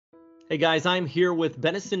Hey guys, I'm here with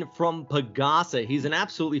Benison from PAGASA. He's an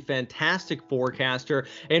absolutely fantastic forecaster,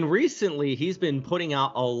 and recently he's been putting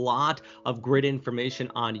out a lot of great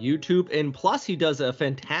information on YouTube, and plus he does a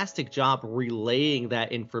fantastic job relaying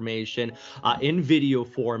that information in video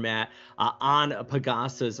format on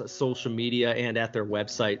PAGASA's social media and at their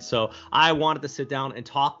website. So I wanted to sit down and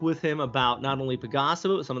talk with him about not only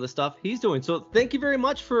PAGASA, but some of the stuff he's doing. So thank you very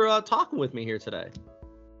much for talking with me here today.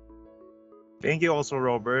 Thank you also,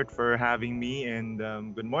 Robert, for having me, and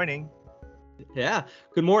good morning. Yeah,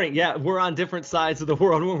 good morning. Yeah, we're on different sides of the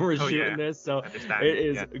world when we're shooting this, so it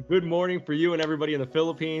is good morning for you and everybody in the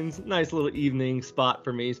Philippines. Nice little evening spot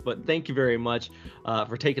for me, but thank you very much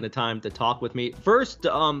for taking the time to talk with me. First,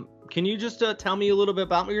 can you just tell me a little bit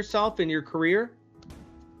about yourself and your career?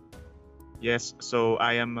 Yes, so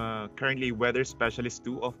I am currently weather specialist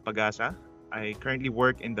 2 of PAGASA. I currently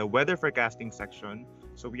work in the weather forecasting section,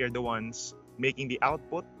 so we are the ones making the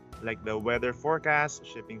output, like the weather forecast,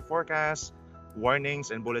 shipping forecasts,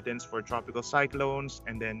 warnings and bulletins for tropical cyclones,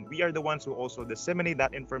 and then we are the ones who also disseminate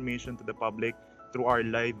that information to the public through our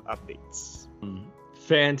live updates.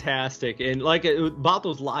 Fantastic. And like about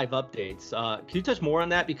those live updates, can you touch more on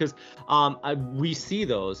that? Because we see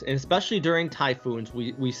those, and especially during typhoons,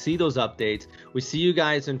 we see those updates. We see you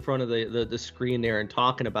guys in front of the screen there and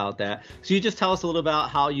talking about that. So you just tell us a little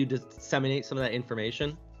about how you disseminate some of that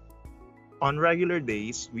information? On regular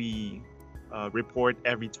days, we report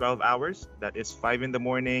every 12 hours. That is 5 in the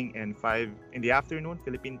morning and 5 in the afternoon,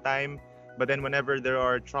 Philippine time. But then whenever there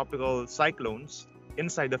are tropical cyclones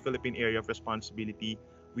inside the Philippine area of responsibility,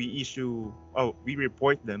 we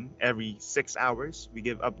report them every 6 hours. We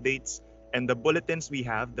give updates. And the bulletins we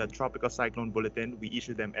have, the tropical cyclone bulletin, we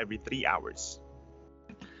issue them every 3 hours.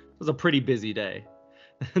 It was a pretty busy day,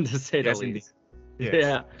 to say the least.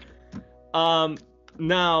 Yes. Yeah.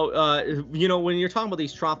 Now, you know, when you're talking about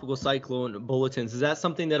these tropical cyclone bulletins, is that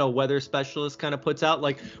something that a weather specialist kind of puts out?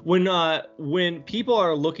 Like when people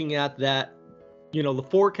are looking at that, you know, the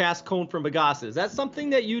forecast cone from PAGASA, is that something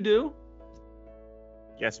that you do?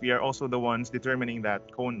 Yes, we are also the ones determining that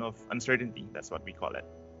cone of uncertainty. That's what we call it.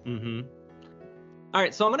 Mm-hmm. All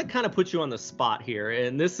right, so I'm going to kind of put you on the spot here,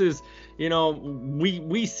 and this is, you know,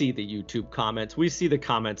 we see the YouTube comments, we see the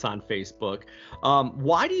comments on Facebook.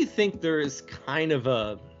 Why do you think there is kind of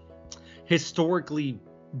a historically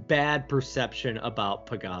bad perception about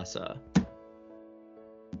PAGASA?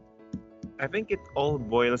 I think it all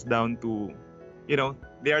boils down to, you know,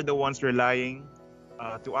 they are the ones relying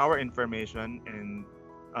to our information,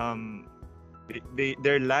 and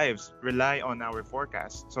their lives rely on our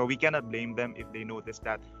forecast, so we cannot blame them if they notice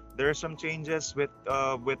that there are some changes with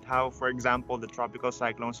how, for example, the tropical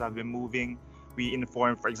cyclones have been moving. We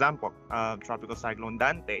inform, for example, tropical cyclone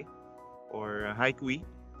Dante or Haikui.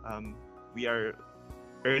 We are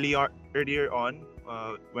earlier on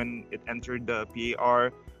when it entered the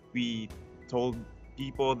PAR, we told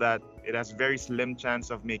people that it has very slim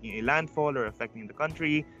chance of making a landfall or affecting the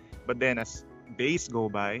country. But then as days go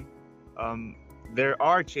by, there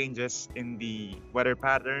are changes in the weather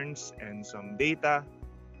patterns and some data,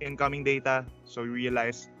 incoming data. So we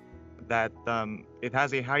realize that it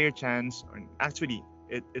has a higher chance, or actually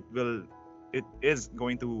it is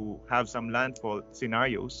going to have some landfall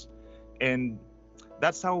scenarios. And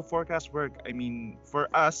that's how forecasts work. I mean, for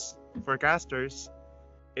us forecasters,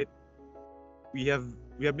 we have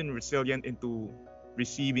been resilient into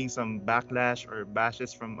receiving some backlash or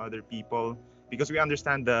bashes from other people, because we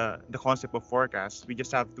understand the concept of forecast. We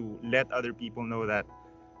just have to let other people know that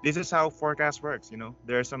this is how forecast works. You know,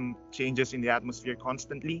 there are some changes in the atmosphere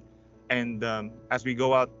constantly, and as we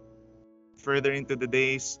go out further into the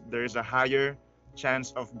days, there is a higher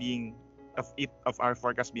chance of our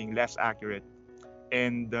forecast being less accurate.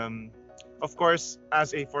 And of course,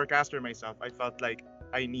 as a forecaster myself, I felt like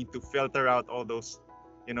I need to filter out all those,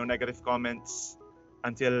 you know, negative comments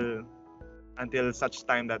until such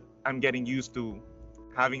time that I'm getting used to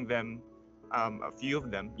having them, a few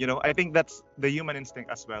of them. You know, I think that's the human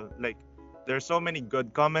instinct as well. Like, there's so many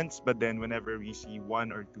good comments, but then whenever we see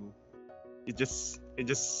one or two, it just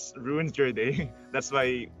ruins your day. That's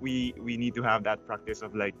why we need to have that practice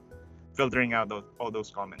of like filtering out all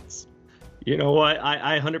those comments. You know what?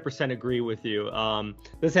 I 100% agree with you.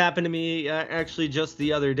 This happened to me actually just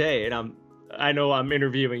the other day, and I know I'm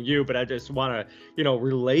interviewing you, but I just want to, you know,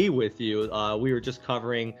 relay with you. We were just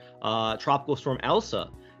covering Tropical Storm Elsa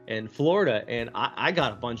in Florida, and I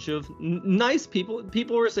got a bunch of nice people.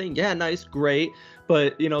 People were saying, yeah, nice, great.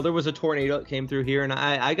 But, you know, there was a tornado that came through here, and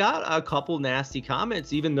I got a couple nasty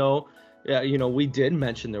comments, even though, you know, we did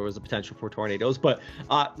mention there was a potential for tornadoes. But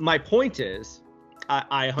my point is,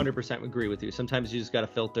 I 100% agree with you. Sometimes you just got to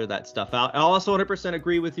filter that stuff out. I also 100%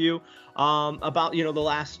 agree with you about, the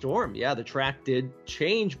last storm. Yeah, the track did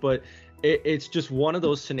change, but it's just one of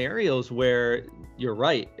those scenarios where you're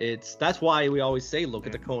right. That's why we always say, look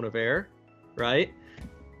at the cone of air, right?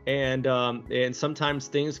 And sometimes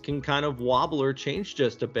things can kind of wobble or change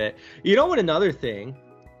just a bit. You know what? Another thing,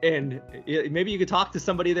 and maybe you could talk to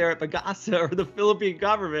somebody there at PAGASA or the Philippine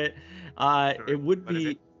government. Sure. It would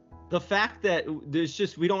be the fact that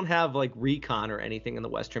we don't have like recon or anything in the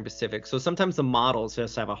Western Pacific. So sometimes the models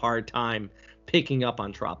just have a hard time picking up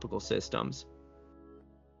on tropical systems.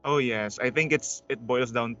 Oh yes, I think it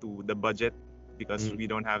boils down to the budget because we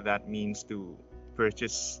don't have that means to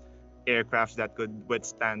purchase aircrafts that could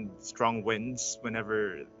withstand strong winds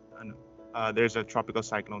whenever there's a tropical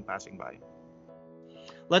cyclone passing by.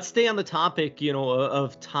 Let's stay on the topic,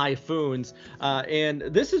 of typhoons. And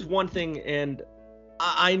this is one thing, and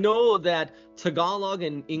I know that Tagalog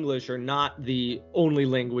and English are not the only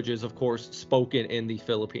languages, of course, spoken in the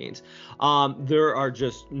Philippines. There are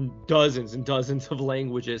just dozens and dozens of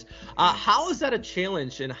languages. How is that a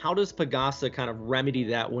challenge, and how does PAGASA kind of remedy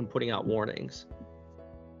that when putting out warnings?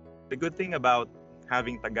 The good thing about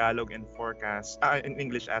having Tagalog and forecast in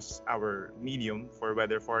English as our medium for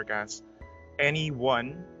weather forecast,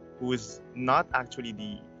 anyone who's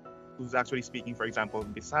actually speaking, for example,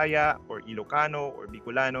 Bisaya or Ilocano or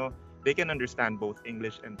Bicolano, they can understand both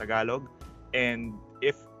English and Tagalog. And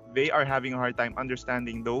if they are having a hard time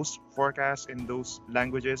understanding those forecasts in those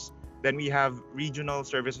languages, then we have regional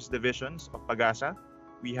services divisions of PAGASA.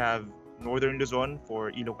 We have Northern Luzon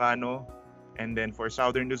for Ilocano, and then for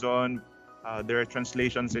Southern Luzon, there are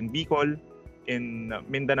translations in Bicol, in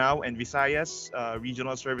Mindanao and Visayas,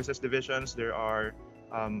 regional services divisions. There are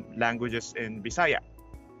languages in Bisaya.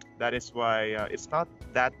 That is why it's not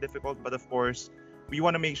that difficult, but of course, we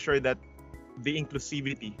want to make sure that the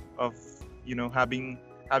inclusivity of having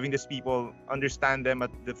these people understand them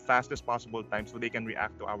at the fastest possible time so they can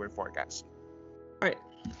react to our forecast. All right.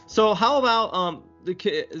 So how about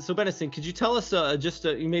so Benison, could you tell us just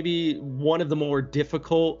maybe one of the more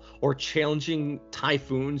difficult or challenging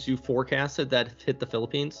typhoons you forecasted that hit the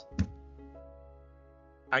Philippines?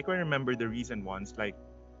 I can remember the recent ones like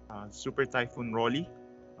Super Typhoon Rolly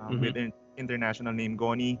with an international name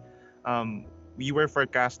Goni. We were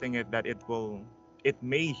forecasting that it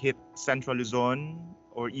may hit Central Luzon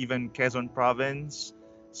or even Quezon Province,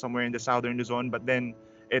 somewhere in the Southern Luzon, but then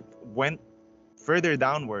it went further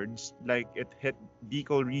downwards, like it hit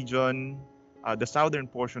Bicol region, the southern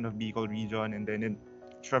portion of Bicol region, and then it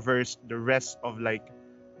traversed the rest of like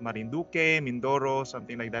Marinduque, Mindoro,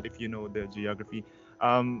 something like that, if you know the geography,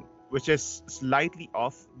 which is slightly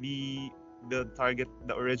off the target,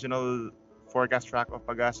 the original forecast track of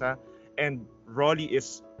PAGASA. And Rolly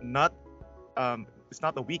is not it's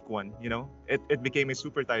not a weak one, it became a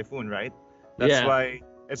super typhoon, right? That's why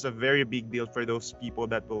it's a very big deal for those people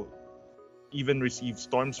that will even receive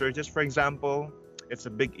storm surges, for example. It's a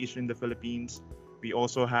big issue in the Philippines. We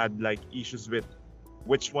also had like issues with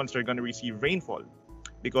which ones are going to receive rainfall,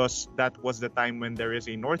 because that was the time when there is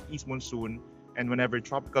a northeast monsoon, and whenever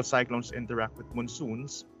tropical cyclones interact with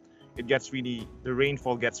monsoons, the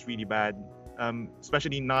rainfall gets really bad,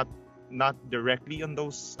 especially not directly on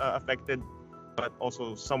those affected, but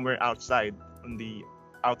also somewhere outside on the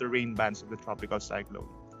outer rain bands of the tropical cyclone.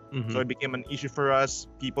 So it became an issue for us.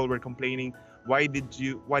 People were complaining, why didn't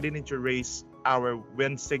you raise our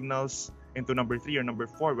wind signals into number 3 or number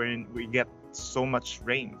 4 wherein we get so much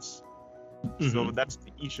rains? So that's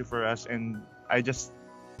the issue for us, and I just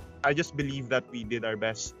believe that we did our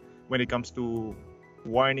best when it comes to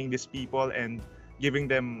warning these people and giving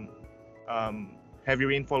them heavy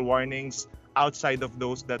rainfall warnings outside of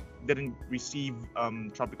those that didn't receive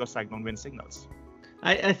tropical cyclone wind signals.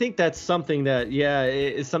 I think that's something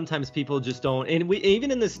that, sometimes people just don't, and we even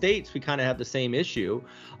in the States, we kind of have the same issue,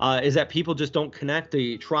 is that people just don't connect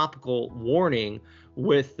the tropical warning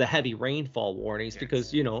with the heavy rainfall warnings,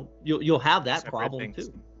 because, you'll have that separate problem things.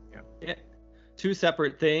 Too. Yeah. Two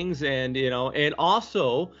separate things, and, and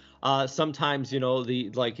also sometimes,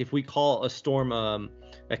 if we call a storm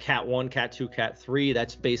a Cat 1, Cat 2, Cat 3,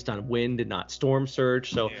 that's based on wind and not storm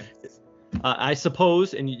surge. So I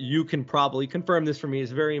suppose, and you can probably confirm this for me,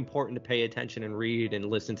 it's very important to pay attention and read and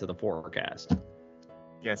listen to the forecast.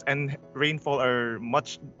 Yes, and rainfall are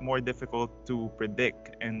much more difficult to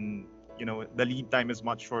predict, and the lead time is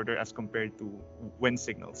much shorter as compared to wind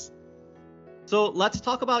signals. So let's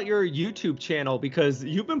talk about your YouTube channel, because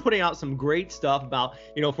you've been putting out some great stuff about,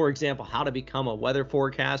 for example, how to become a weather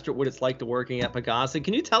forecaster, what it's like to working at PAGASA.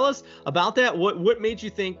 Can you tell us about that? What made you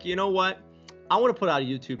think, I want to put out a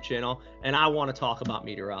YouTube channel and I want to talk about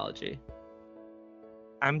meteorology.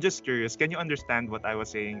 I'm just curious. Can you understand what I was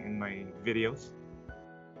saying in my videos?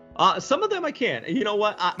 Some of them I can. You know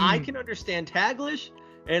what? I can understand Taglish,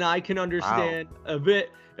 and I can Wow. understand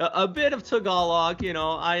a bit of Tagalog. You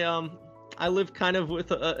know, I live kind of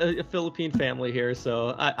with a Philippine family here,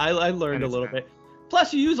 so I learned a little Understand. bit.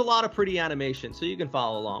 Plus, you use a lot of pretty animation, so you can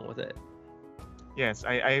follow along with it. Yes,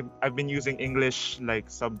 I've been using English like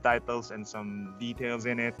subtitles and some details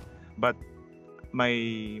in it, but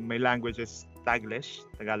my language is Taglish,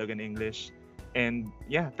 Tagalog and English. And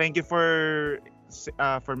yeah, thank you for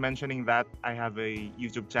mentioning that. I have a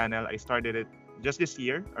YouTube channel. I started it just this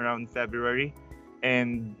year around February,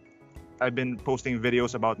 and I've been posting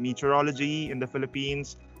videos about meteorology in the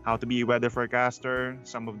Philippines, how to be a weather forecaster,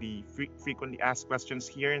 some of the frequently asked questions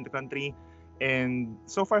here in the country. And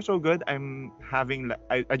so far, so good.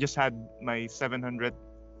 I just had my 700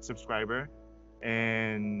 subscriber,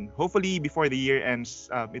 and hopefully before the year ends,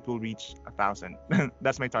 it will reach 1,000.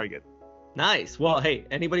 That's my target. Nice. Well, hey,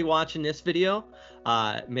 anybody watching this video,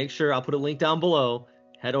 make sure I'll put a link down below.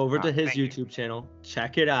 Head over to his Thank you. YouTube channel.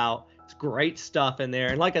 Check it out. It's great stuff in there.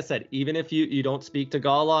 And like I said, even if you don't speak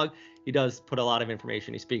Tagalog, he does put a lot of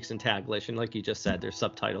information. He speaks in Taglish, and like you just said, there's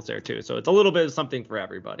subtitles there too. So it's a little bit of something for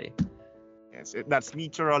everybody. Yes, that's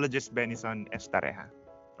Meteorologist Benison Estareja,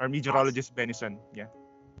 or Awesome. Meteorologist Benison. Yeah.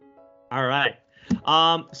 All right.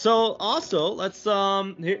 So also let's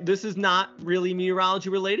this is not really meteorology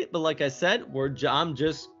related, but like I said, I'm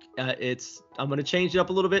just I'm gonna change it up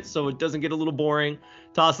a little bit so it doesn't get a little boring.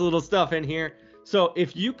 Toss a little stuff in here. So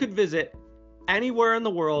if you could visit anywhere in the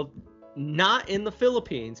world, not in the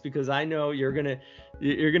Philippines, because I know you're gonna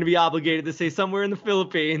be obligated to say somewhere in the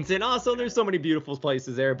Philippines, and also there's so many beautiful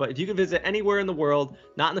places there. But if you could visit anywhere in the world,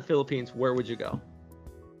 not in the Philippines, where would you go?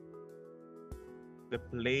 The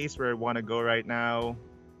place where I want to go right now,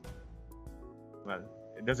 well,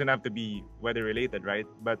 it doesn't have to be weather related, right?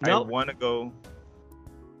 But I Nope. want to go.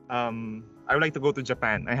 I would like to go to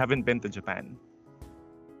Japan. I haven't been to Japan.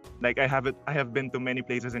 Like I have been to many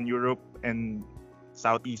places in Europe and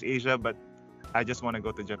Southeast Asia, but I just want to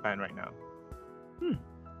go to Japan right now. Hmm.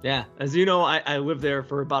 Yeah, as you know, I lived there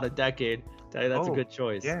for about a decade. Tell you, that's a Oh, good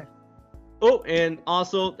choice. yeah. Oh, and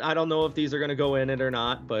also, I don't know if these are going to go in it or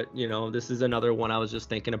not, but you know, this is another one I was just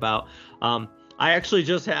thinking about. I actually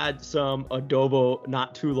just had some adobo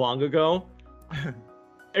not too long ago.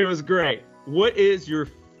 It was great. What is your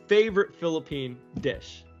favorite Philippine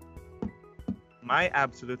dish? My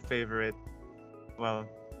absolute favorite, well,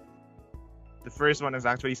 the first one is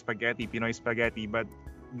actually spaghetti, Pinoy spaghetti, but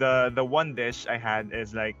the one dish I had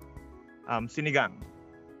is like sinigang.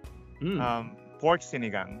 Mm, Pork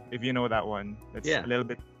sinigang, if you know that one. It's yeah, a little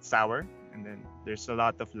bit sour, and then there's a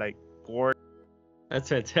lot of like pork. that's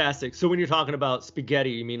fantastic. So when you're talking about spaghetti,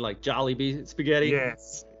 you mean like Jollibee spaghetti?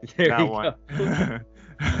 Yes, There that you one. go.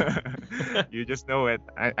 You just know it.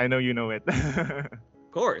 I know you know it.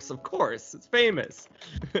 Of course, it's famous.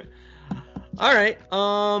 All right.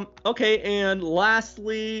 Okay. And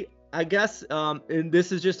lastly, I guess, and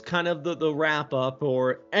this is just kind of the wrap up,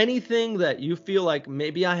 or anything that you feel like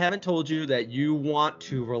maybe I haven't told you that you want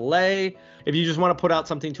to relay. If you just want to put out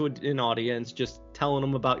something to an audience, just telling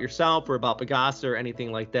them about yourself or about Pagasa or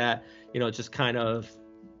anything like that, you know, just kind of,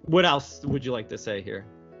 what else would you like to say here?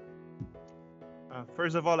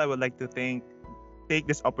 First of all, I would like to take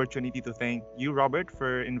this opportunity to thank you, Robert,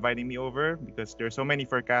 for inviting me over because there are so many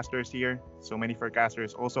forecasters here, so many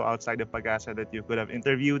forecasters also outside of Pagasa that you could have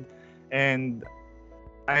interviewed. And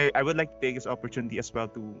I would like to take this opportunity as well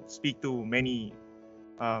to speak to many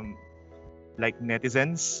um, like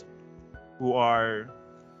netizens who are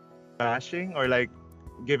bashing or like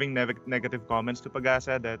giving negative comments to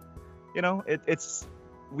Pagasa that, you know, it's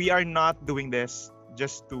we are not doing this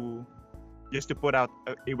just to put out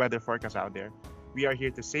a weather forecast out there. We are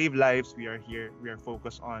here to save lives. We are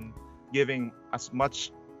focused on giving as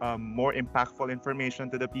much more impactful information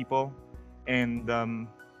to the people, and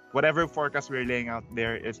whatever forecast we're laying out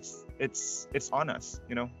there it's on us.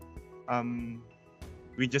 You know, um,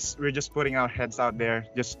 we're just putting our heads out there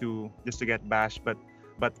just to get bashed, but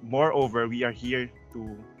moreover we are here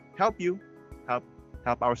to help you, help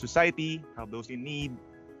help our society, help those in need,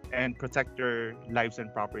 and protect your lives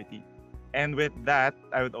and property. And with that,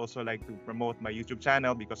 I would also like to promote my YouTube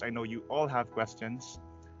channel because I know you all have questions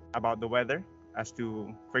about the weather as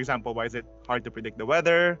to, for example, why is it hard to predict the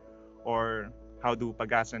weather, or how do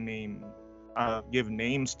Pagasa give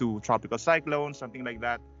names to tropical cyclones, something like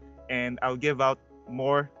that. And I'll give out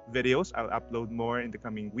more videos. I'll upload more in the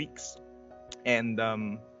coming weeks, and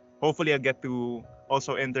hopefully I'll get to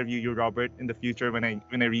also interview you, Robert, in the future when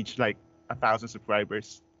I reach like 1,000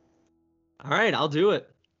 subscribers. All right, I'll do it.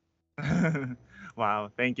 Wow,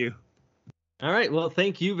 thank you. All right. Well,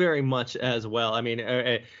 thank you very much as well. I mean,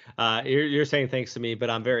 you're saying thanks to me, but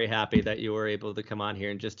I'm very happy that you were able to come on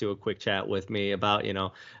here and just do a quick chat with me about,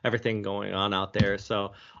 everything going on out there.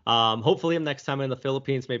 So hopefully next time in the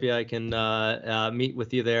Philippines, maybe I can meet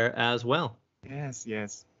with you there as well. Yes,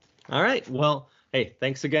 yes. All right. Well, hey,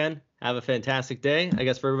 thanks again. Have a fantastic day. I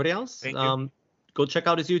guess for everybody else, Thank you. go check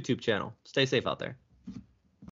out his YouTube channel. Stay safe out there.